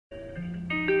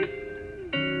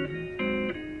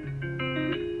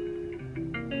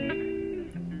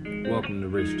Welcome to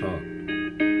Rich Talk,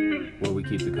 where we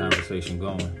keep the conversation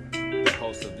going. The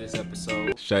host of this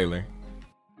episode, Shayler.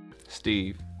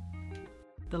 Steve.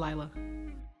 Delilah.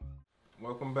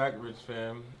 Welcome back, Rich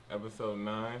Fam. Episode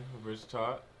 9 of Rich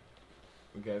Talk.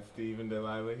 We got Steve and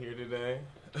Delilah here today.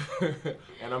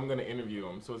 And I'm going to interview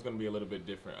them, so it's going to be a little bit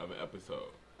different of an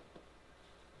episode.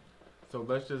 So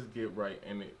let's just get right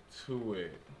into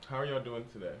it. How are y'all doing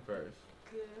today first?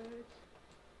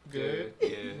 Good.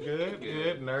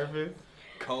 Good. Nervous?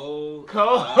 Cold.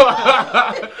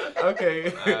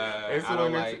 Okay. I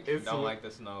don't like the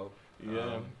snow.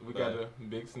 Yeah, we got a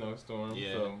big snowstorm.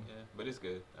 Yeah, so. yeah, but it's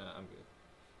good. I'm good.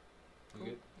 You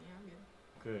good? Yeah, I'm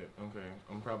good. Good. Okay.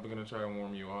 I'm probably gonna try and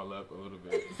warm you all up a little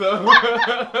bit.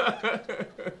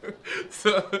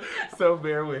 So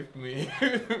bear with me.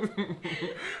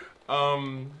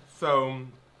 So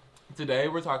today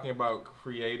we're talking about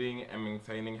creating and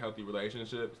maintaining healthy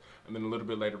relationships, and then a little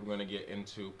bit later we're gonna get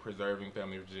into preserving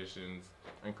family traditions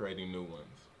and creating new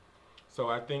ones. So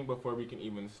I think before we can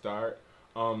even start,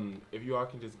 if you all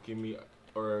can just give me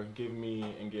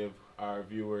and give our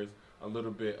viewers a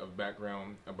little bit of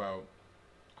background about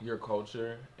your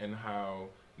culture and how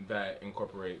that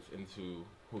incorporates into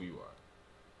who you are.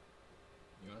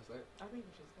 You want to start? I think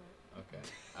we should start.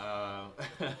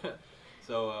 Okay.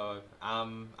 So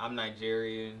I'm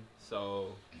Nigerian,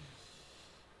 so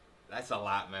that's a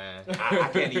lot, man. I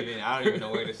don't even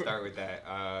know where to start with that.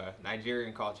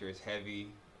 Nigerian culture is heavy.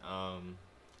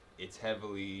 It's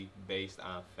heavily based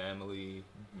on family,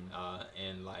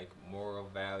 and like moral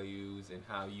values and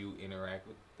how you interact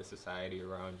with the society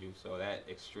around you. So that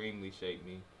extremely shaped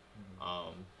me.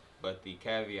 But the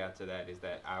caveat to that is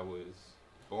that I was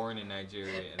born in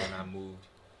Nigeria and then I moved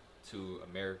to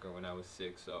America when I was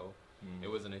 6. So it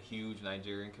wasn't a huge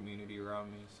Nigerian community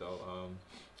around me. So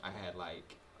I had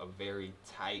like a very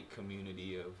tight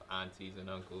community of aunties and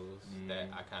uncles that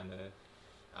I kind of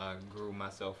grew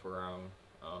myself around.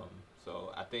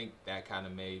 So I think that kind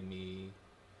of made me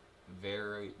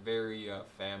very, very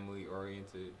family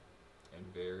oriented and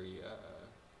very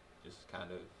just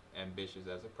kind of ambitious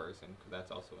as a person, because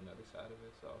that's also another side of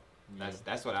it. So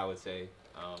that's what I would say.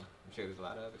 I'm sure there's a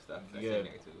lot of other stuff that's in there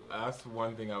too. That's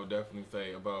one thing I would definitely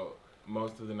say about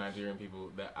most of the Nigerian people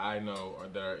that I know or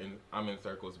that I'm in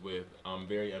circles with.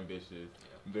 Very ambitious,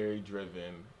 very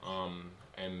driven,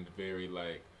 and very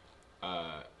like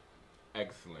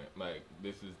excellent. Like,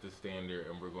 this is the standard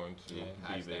and we're going to be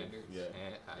high this. standards. Yeah.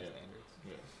 And high standards.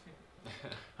 Yeah.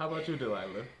 How about you,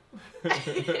 Delilah?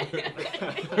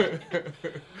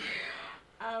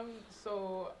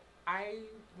 So I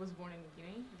was born in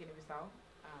Guinea-Bissau,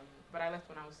 but I left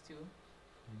when I was 2,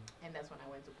 and that's when I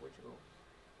went to Portugal.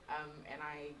 And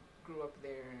I grew up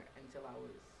there until I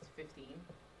was 15.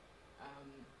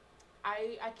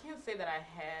 I can't say that I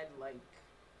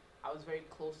was very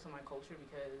close to my culture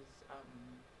because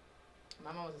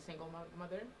my mom was a single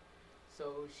mother,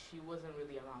 so she wasn't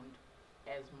really around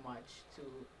as much to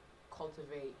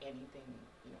cultivate anything,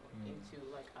 into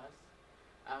like us.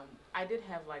 I did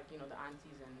have the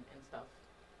aunties and stuff,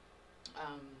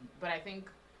 but I think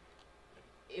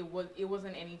it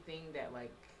wasn't anything that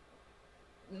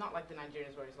not like the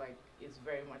Nigerians where it's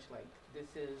very much like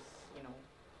this is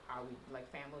how we like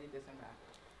family, this and that.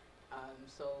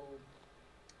 So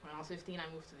when I was 15, I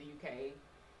moved to the UK,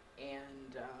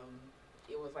 and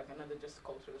it was like another just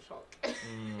cultural shock.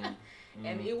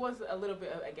 And it was a little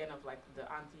bit, again, of like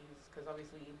the aunties, because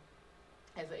obviously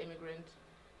as an immigrant,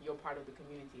 you're part of the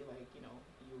community,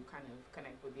 you kind of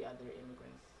connect with the other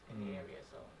immigrants in the area.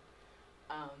 So,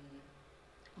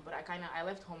 but I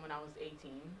left home when I was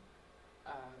 18,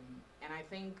 and I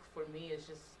think for me it's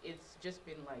just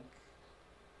been like,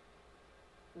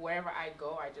 wherever I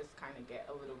go, I just kind of get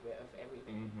a little bit of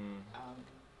everything.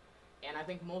 And I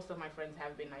think most of my friends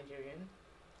have been Nigerian,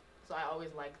 so I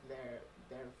always liked their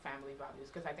family values,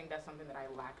 because I think that's something that I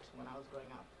lacked when I was growing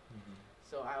up.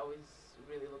 So I always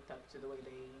really looked up to the way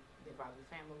they value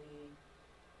family.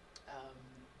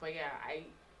 But yeah,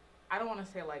 I don't want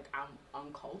to say like I'm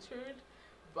uncultured,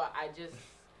 but I just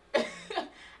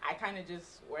I kind of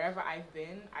just, wherever I've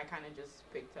been, I kind of just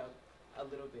picked up a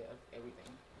little bit of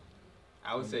everything.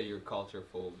 I would say you're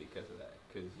cultureful because of that,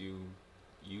 because you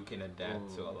can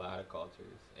adapt to a lot of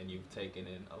cultures, and you've taken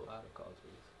in a lot of cultures.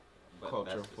 But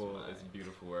Cultureful is a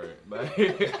beautiful word.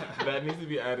 That needs to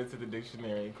be added to the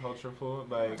dictionary. Cultureful,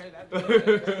 that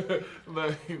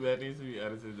needs to be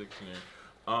added to the dictionary.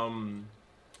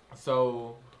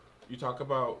 So you talk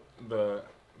about the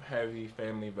heavy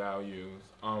family values.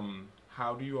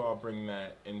 How do you all bring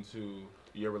that into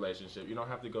your relationship? You don't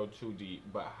have to go too deep,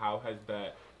 but how has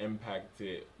that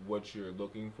impacted what you're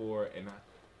looking for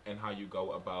and how you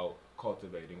go about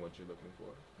cultivating what you're looking for?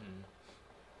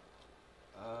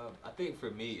 I think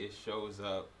for me, it shows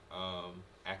up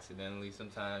accidentally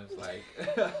sometimes, like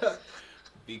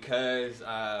because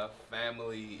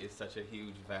family is such a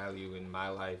huge value in my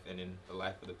life and in the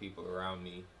life of the people around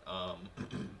me.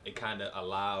 It kind of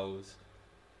allows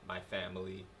my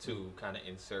family to kind of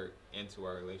insert into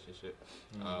our relationship,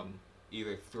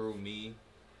 either through me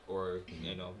or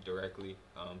directly.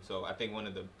 So I think one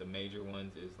of the major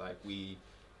ones is like we,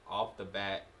 off the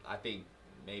bat, I think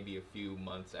maybe a few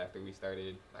months after we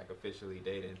started like officially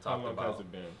dating, How talked long about. has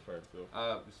it been first though?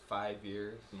 It was 5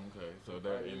 years. Okay, so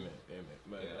they're in it.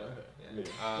 But, Yeah.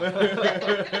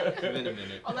 It's been a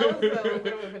minute. Oh, that was a little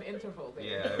bit of an interval there.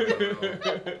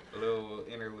 Yeah, a little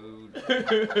interlude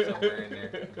somewhere in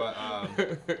there. But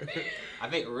I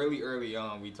think really early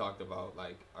on we talked about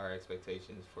like our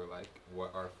expectations for like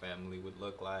what our family would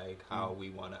look like, how we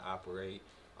want to operate.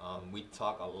 We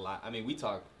talk a lot. I mean, we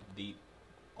talk deep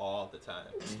all the time.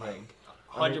 Like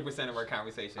 100% of our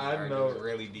conversations are just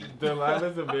really deep.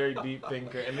 Delilah's a very deep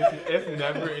thinker, and it's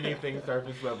never anything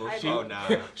surface level.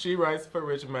 She writes for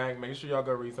Rich Mag. Make sure y'all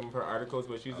go read some of her articles,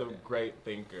 but she's a great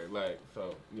thinker. Like,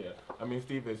 so, yeah. I mean,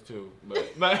 Steve is too, but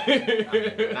like, I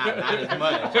mean, not as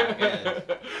much, I guess.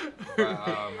 But,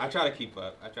 I try to keep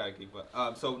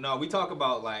up. So, no, we talk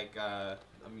about, like,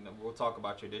 we'll talk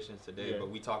about traditions today, but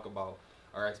we talk about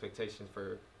our expectations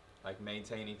for like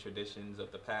maintaining traditions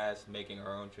of the past, making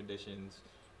our own traditions.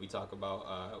 We talk about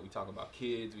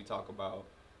kids. We talk about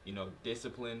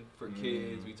discipline for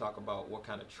kids. We talk about what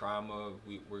kind of trauma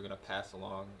we're gonna pass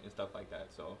along and stuff like that.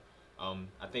 So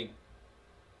I think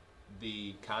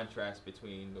the contrast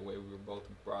between the way we were both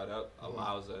brought up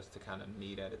allows us to kind of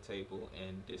meet at a table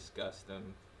and discuss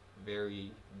them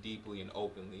very deeply and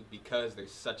openly, because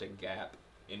there's such a gap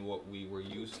in what we were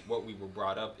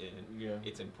brought up in.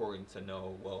 It's important to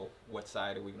know, well, what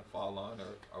side are we going to fall on,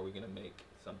 or are we going to make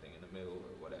something in the middle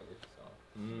or whatever. So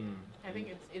I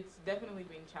think it's definitely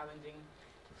been challenging,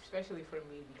 especially for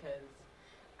me, because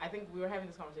I think we were having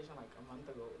this conversation like a month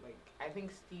ago. Like, I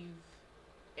think Steve,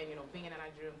 and being in a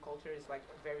Nigerian culture is like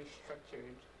very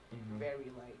structured, very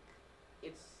like,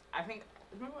 I think,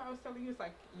 remember I was telling you, it's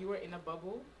like you were in a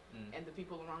bubble and the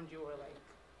people around you were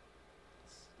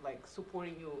like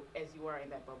supporting you as you are in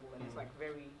that bubble, and it's like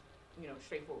very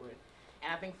straightforward.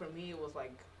 And I think for me it was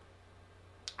like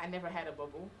I never had a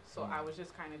bubble, so I was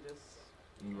just kind of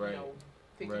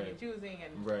picking and choosing,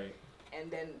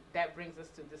 and then that brings us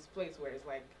to this place where it's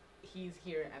like he's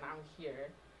here and I'm here,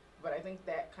 but I think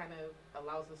that kind of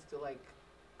allows us to like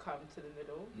come to the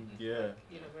middle.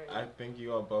 I think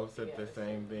you all both said the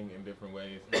same thing in different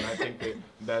ways, and I think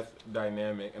that's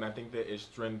dynamic, and I think that it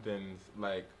strengthens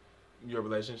like your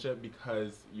relationship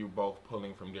because you're both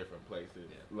pulling from different places.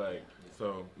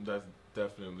 So that's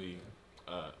definitely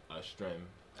a strength.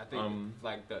 I think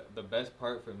like the best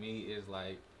part for me is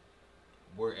like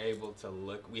we're able to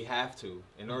look. We have to,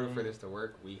 in order for this to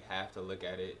work, we have to look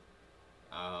at it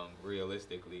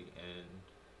realistically, and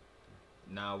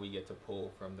now we get to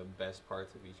pull from the best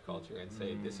parts of each culture and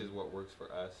say this is what works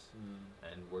for us,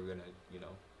 and we're gonna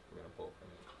pull from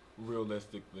it.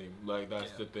 Realistically, like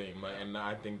that's the thing, like, and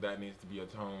I think that needs to be a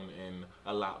tone in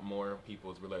a lot more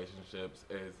people's relationships,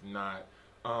 is not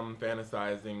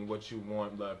fantasizing what you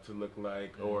want love to look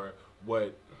like or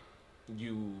what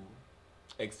you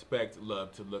expect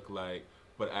love to look like,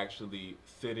 but actually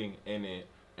sitting in it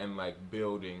and like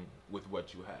building with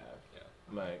what you have.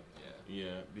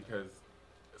 Because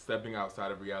stepping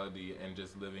outside of reality and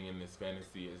just living in this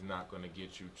fantasy is not going to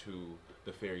get you to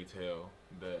the fairy tale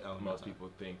that most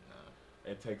people think.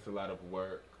 It takes a lot of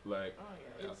work. Like,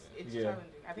 it's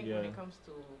challenging. I think when it comes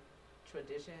to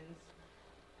traditions,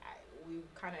 we've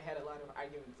kind of had a lot of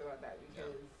arguments about that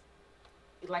because,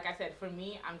 like I said, for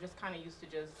me, I'm just kind of used to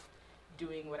just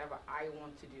doing whatever I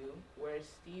want to do, whereas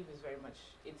Steve is very much,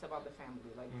 it's about the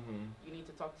family. Like, you need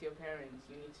to talk to your parents,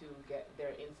 you need to get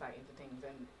their insight into things,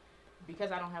 and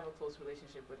because I don't have a close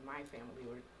relationship with my family,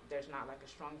 or there's not like a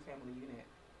strong family unit,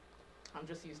 I'm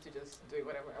just used to just doing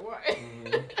whatever I want.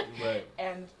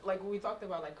 And like we talked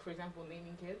about, like, for example,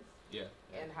 naming kids.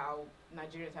 And how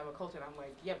Nigerians have a culture, and I'm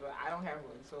like, but I don't have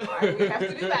one, so why do we have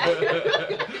to do that?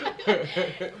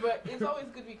 But it's always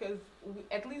good because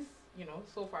at least,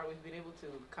 so far we've been able to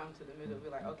come to the middle, be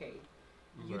like, okay,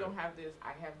 you don't have this,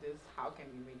 I have this, how can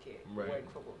we make it work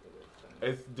for both of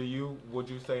us? So. Would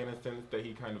you say in a sense that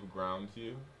he kind of grounds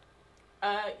you?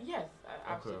 Yes,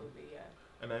 absolutely,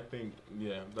 And I think,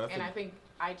 I think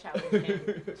I challenge him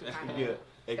to kind of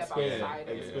step outside.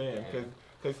 Expand,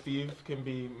 because Steve can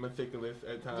be meticulous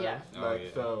at times. Yeah. And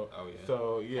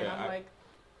I'm like,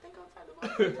 outside the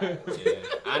bubble sometimes. Yeah.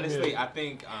 Honestly, I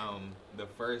think the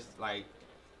first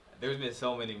there's been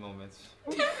so many moments.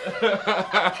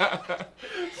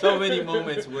 So many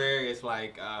moments where it's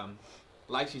like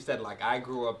she said, like I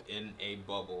grew up in a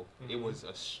bubble. Mm-hmm. It was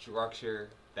a structure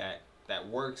that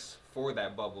works for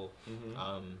that bubble.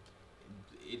 Mm-hmm.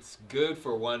 It's good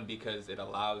for one because it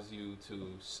allows you to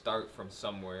start from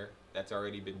somewhere that's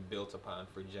already been built upon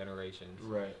for generations.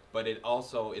 Right. But it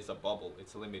also is a bubble.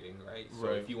 It's limiting, right? So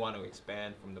Right. if you want to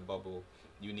expand from the bubble,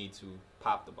 you need to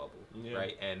pop the bubble, Yeah.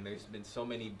 right? And there's been so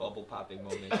many bubble popping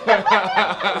moments with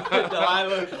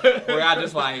Delilah where I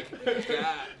just like,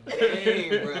 God dang,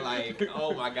 we're like,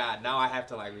 oh my God, now I have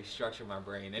to like restructure my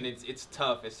brain, and it's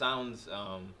tough. It sounds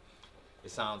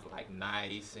like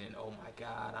nice and oh my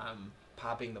God, I'm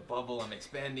popping the bubble, I'm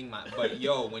expanding my, but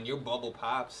yo, when your bubble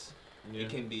pops, Yeah. it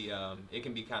can be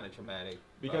kind of traumatic.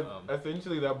 Because But,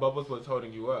 essentially that bubble's what's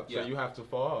holding you up, Yeah. so you have to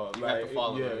fall. You have to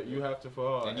fall a Yeah, little bit. you have to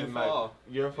fall. And you like, fall.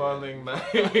 you're falling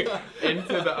like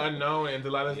into the unknown, and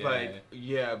Delilah's Yeah. like,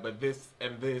 yeah, but this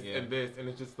and this Yeah. and this, and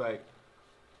it's just like,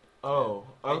 oh,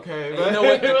 okay. And you know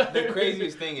what? The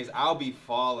craziest thing is I'll be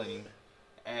falling,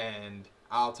 and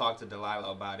I'll talk to Delilah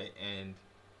about it, and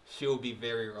she'll be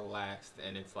very relaxed,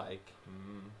 and it's like,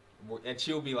 and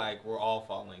she'll be like, "We're all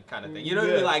falling," kind of thing. You know what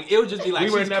I mean? Yeah. Like it'll just be like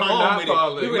We were she's never calm not with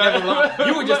falling. it. We were never.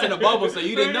 You were just in a bubble, so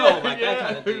you didn't know, like that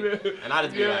kind of thing. And I'd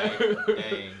just be Yeah. like,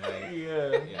 "Dang, like,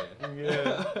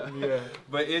 yeah.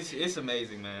 But it's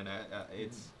amazing, man.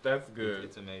 It's That's good.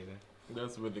 It's amazing.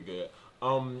 That's really good.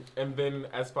 And then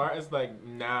as far as like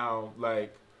now,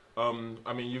 like, I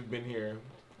mean, you've been here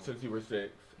since you were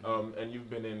 6, and you've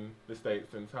been in the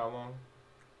States since how long?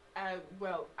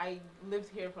 Well, I lived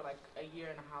here for like a year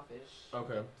and a half-ish.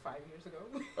 Okay. Like 5 years ago.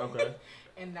 Okay.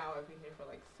 And now I've been here for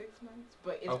like 6 months.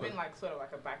 But it's Okay. been like sort of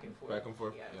like a back and forth. Back and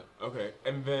forth. Yeah. Okay.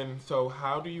 And then, so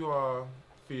how do you all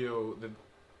feel the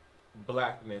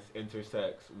blackness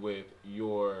intersects with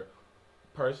your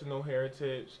personal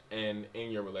heritage and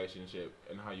in your relationship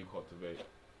and how you cultivate?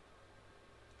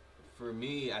 For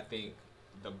me, I think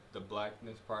the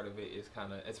blackness part of it is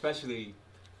kind of, especially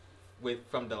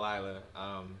from Delilah,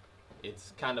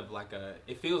 it's kind of like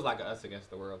it feels like a us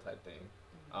against the world type thing.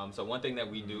 So one thing that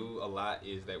we do a lot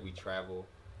is that we travel,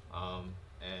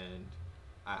 and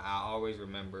I always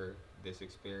remember this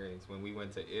experience when we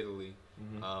went to Italy.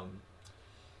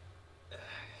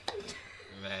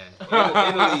 Man,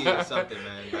 Italy is something,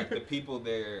 man. Like the people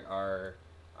there are,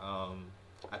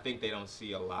 I think they don't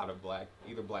see a lot of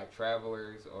either black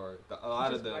travelers or a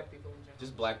lot of the Black people in general.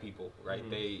 just black people, right?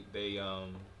 Mhm. They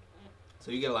so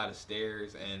you get a lot of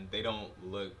stares, and they don't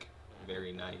look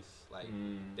very nice. Like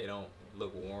they don't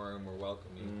look warm or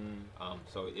welcoming.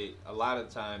 So a lot of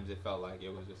times it felt like it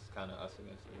was just kind of us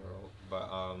against the world. But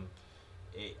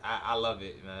I love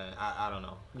it, man. I don't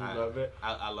know. You love it?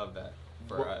 I love that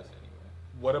for What- us anyway.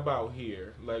 What about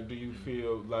here? Like, do you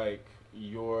feel like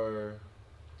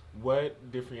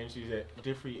what differentiates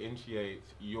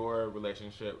your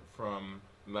relationship from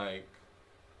like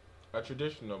a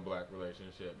traditional black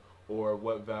relationship, or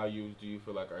what values do you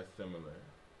feel like are similar,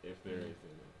 if there is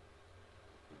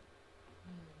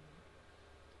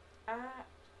any?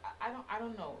 I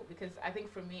don't know, because I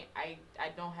think for me I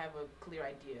don't have a clear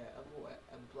idea of what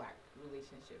a black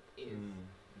relationship is,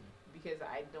 because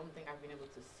I don't think I've been able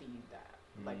to see that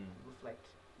reflect,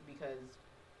 because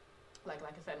like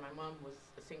I said, my mom was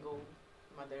a single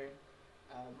mother.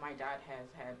 My dad has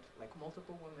had like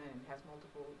multiple women and has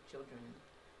multiple children.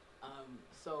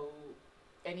 So,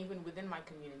 and even within my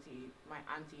community, my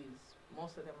aunties,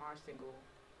 most of them are single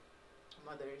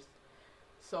mothers.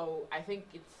 So I think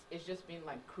it's just been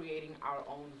like creating our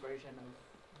own version of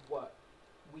what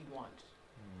we want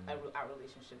our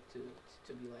relationship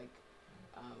to be like.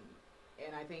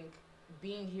 And I think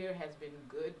being here has been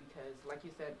good because, like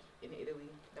you said, in Italy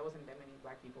there wasn't that many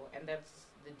black people, and that's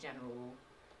the general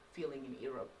feeling in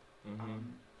Europe.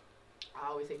 I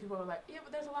always say, people are like, yeah,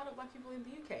 but there's a lot of black people in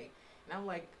the UK, and I'm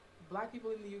like, black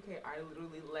people in the UK are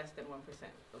literally less than 1%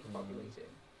 of the population,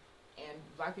 and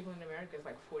black people in America is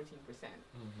like 14%.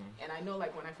 And I know,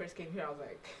 like, when I first came here, I was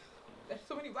like, there's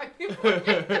so many black people.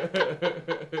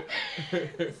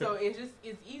 So it's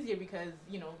easier because,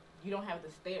 you know, you don't have the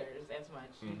stares as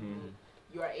much.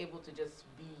 You are able to just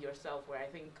be yourself, where I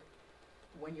think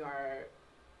when you are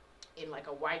in like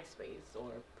a white space or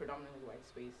predominantly white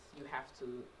space, you have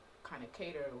to kind of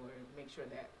cater or make sure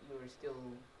that you're still,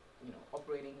 you know,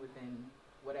 operating within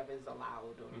whatever is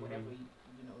allowed or whatever,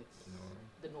 you know, it's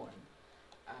the norm.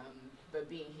 But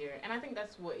being here, and I think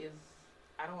that's what is,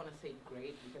 I don't want to say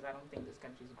great, because I don't think this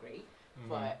country is great,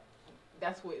 but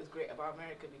that's what is great about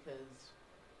America, because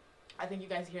I think you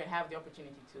guys here have the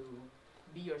opportunity to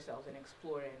be yourselves and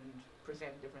explore and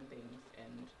present different things,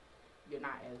 and you're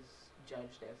not as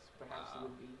judged as perhaps you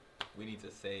would be. We need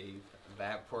to save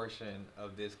that portion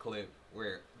of this clip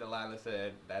where Delilah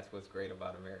said that's what's great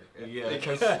about America. Yeah,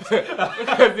 because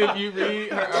if you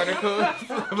read her articles,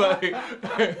 like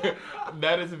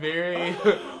that is very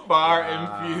far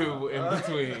and few in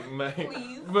between. Like,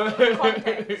 Please, but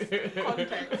context.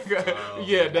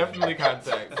 Yeah, definitely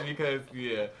context because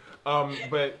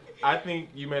but I think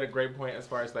you made a great point as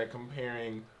far as like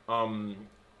comparing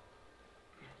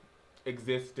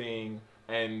existing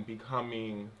and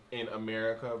becoming in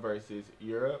America versus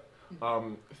Europe.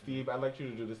 Steve, I'd like you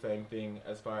to do the same thing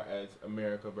as far as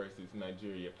America versus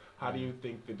Nigeria. How do you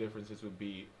think the differences would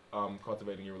be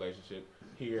cultivating your relationship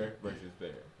here versus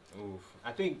there? Oof.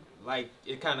 I think like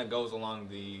it kind of goes along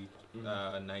the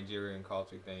Nigerian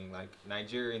culture thing. Like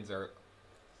Nigerians are,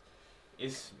 I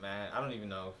don't even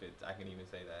know if I can even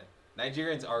say that.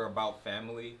 Nigerians are about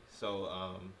family, so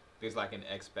there's like an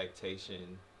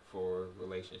expectation for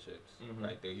relationships,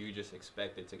 right? You just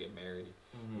expected to get married.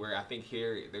 Where I think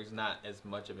here there's not as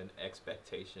much of an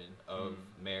expectation of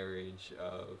marriage,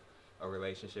 of a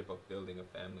relationship, of building a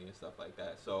family and stuff like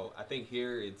that. So I think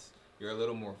here you're a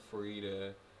little more free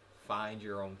to find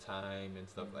your own time and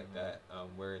stuff like that.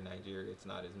 Where in Nigeria it's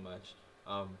not as much.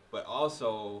 But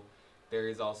also there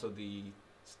is also the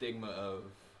stigma of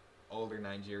older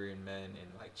Nigerian men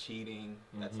and like cheating.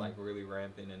 That's like really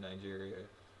rampant in Nigeria.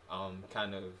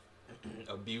 Kind of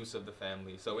abuse of the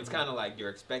family. So it's kind of like you're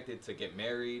expected to get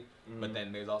married, but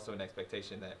then there's also an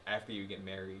expectation that after you get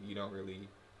married, you're not really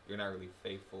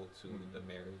faithful to the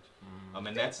marriage.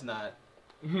 And that's not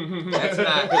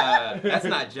that's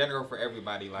not general for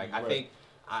everybody. Like I think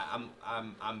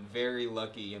I'm very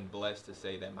lucky and blessed to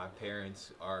say that my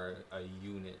parents are a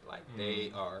unit. Like they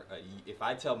are. If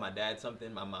I tell my dad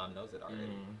something, my mom knows it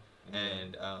already.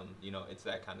 And it's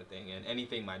that kind of thing. And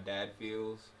anything my dad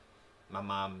feels, my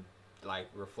mom like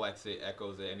reflects it,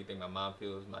 echoes it. Anything my mom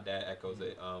feels, my dad echoes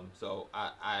it. So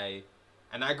I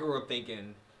grew up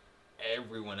thinking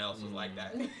everyone else was like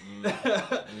that.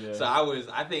 So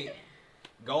I think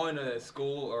going to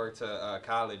school or to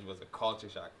college was a culture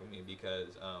shock for me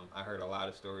because I heard a lot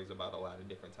of stories about a lot of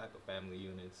different type of family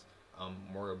units,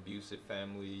 more abusive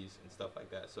families and stuff like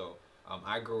that. So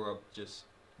I grew up just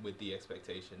with the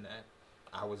expectation that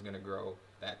I was gonna grow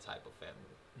that type of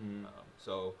family.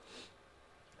 So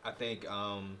I think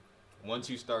once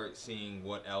you start seeing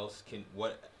what else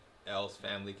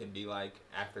family can be like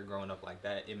after growing up like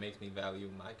that, it makes me value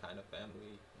my kind of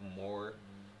family more.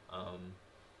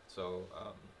 So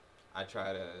I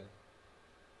try to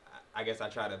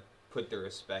put the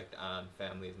respect on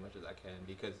family as much as I can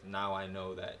because now I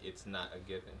know that it's not a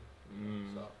given.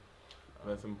 So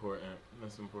that's important.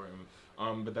 That's important.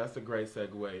 But that's a great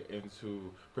segue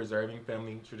into preserving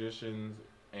family traditions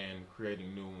and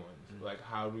creating new ones. Like,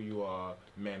 how do you all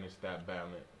manage that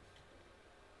balance?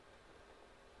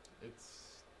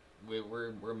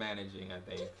 We're managing, I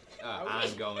think.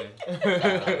 Ongoing.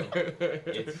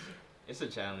 It's a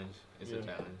challenge. It's a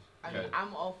challenge. I mean,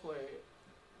 I'm all for,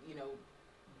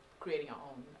 creating our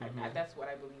own. That's what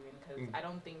I believe in because I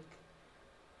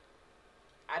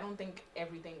don't think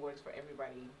everything works for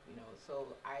everybody,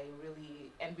 So I really,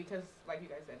 and because like you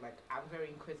guys said, like I'm very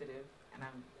inquisitive and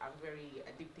I'm very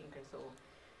a deep thinker. So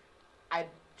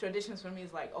traditions for me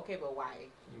is like, okay, but why?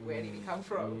 Where did it come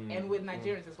from? And with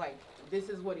Nigerians, it's like this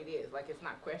is what it is. Like it's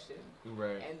not questioned.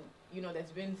 Right. And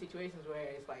there's been situations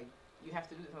where it's like you have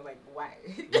to do this. I'm like, why?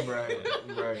 Right.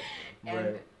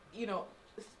 And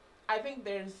I think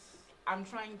I'm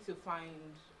trying to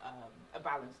find a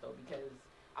balance though because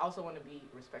I also want to be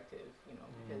respective,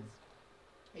 because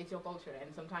it's your culture,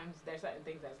 and sometimes there's certain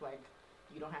things that's like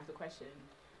you don't have to question.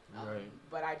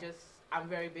 But I'm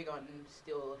very big on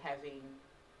still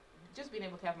just being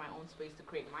able to have my own space to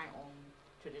create my own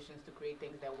traditions, to create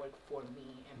things that work for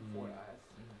me and for us.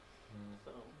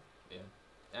 So yeah,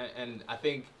 and I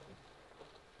think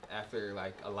after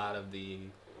like a lot of the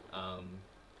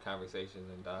conversations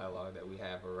and dialogue that we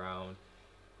have around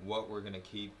what we're gonna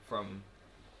keep from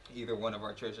either one of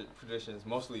our traditions,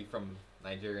 mostly from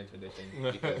Nigerian tradition,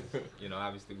 because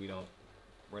obviously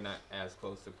we're not as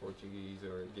close to Portuguese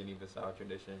or Guinea-Bissau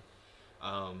tradition,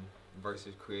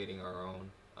 versus creating our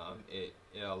own. It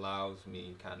allows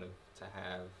me kind of to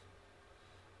have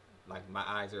like my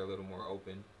eyes are a little more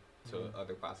open to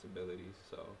other possibilities.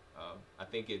 So I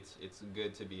think it's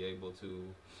good to be able to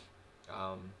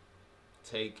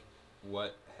take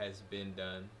what has been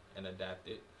done and adapt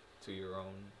it to your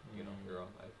own, your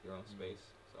own life, your own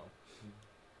space. So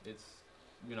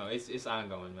you know, it's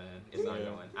ongoing, man. It's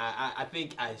ongoing. I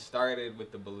think I started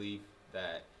with the belief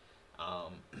that,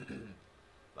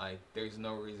 like, there's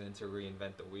no reason to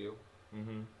reinvent the wheel.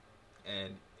 Mm-hmm.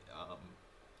 And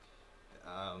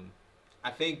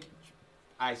I think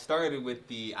I started with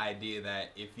the idea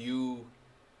that if you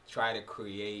try to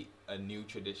create a new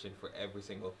tradition for every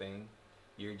single thing,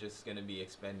 you're just going to be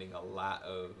expending a lot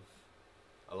of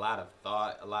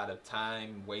thought, a lot of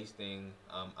time wasting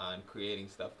on creating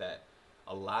stuff that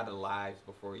a lot of lives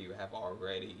before you have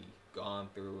already gone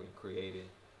through and created.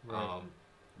 Right.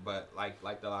 But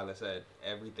like Delilah said,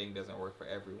 everything doesn't work for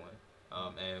everyone.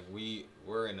 And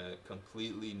we're in a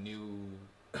completely new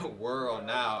world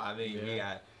now. I mean, we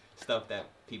got stuff that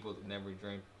people never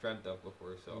dreamt of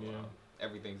before. So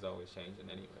everything's always changing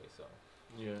anyway. So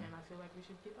and I feel like we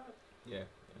should keep up.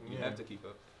 You have to keep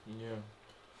up. Yeah.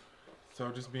 So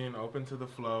just being open to the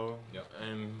flow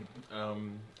and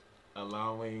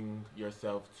allowing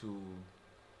yourself to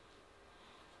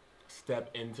step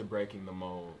into breaking the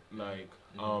mold. Like,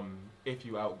 if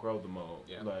you outgrow the mold,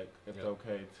 like it's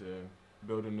okay to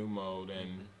build a new mold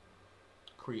and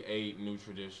create new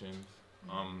traditions.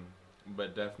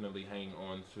 But definitely hang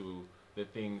on to the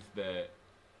things that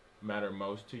matter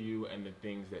most to you and the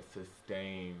things that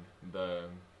sustain the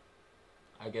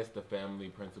family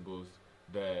principles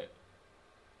that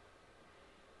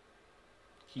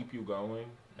keep you going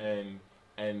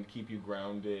and keep you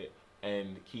grounded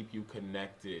and keep you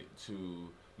connected to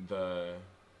the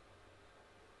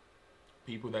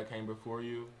people that came before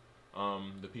you,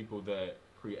 the people that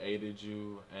created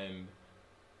you, and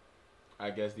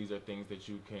I guess these are things that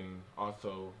you can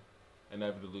also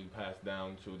inevitably pass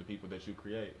down to the people that you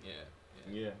create.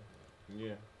 Yeah.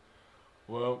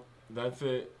 Well, that's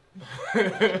it.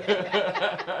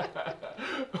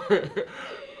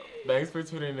 Thanks for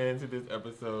tuning in to this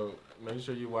episode. Make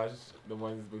sure you watch the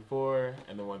ones before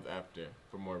and the ones after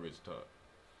for more Rich Talk.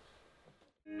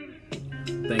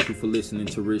 Thank you for listening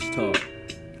to Rich Talk.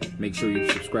 Make sure you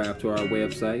subscribe to our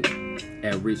website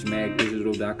at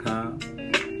richmagdigital.com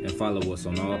and follow us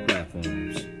on all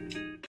platforms.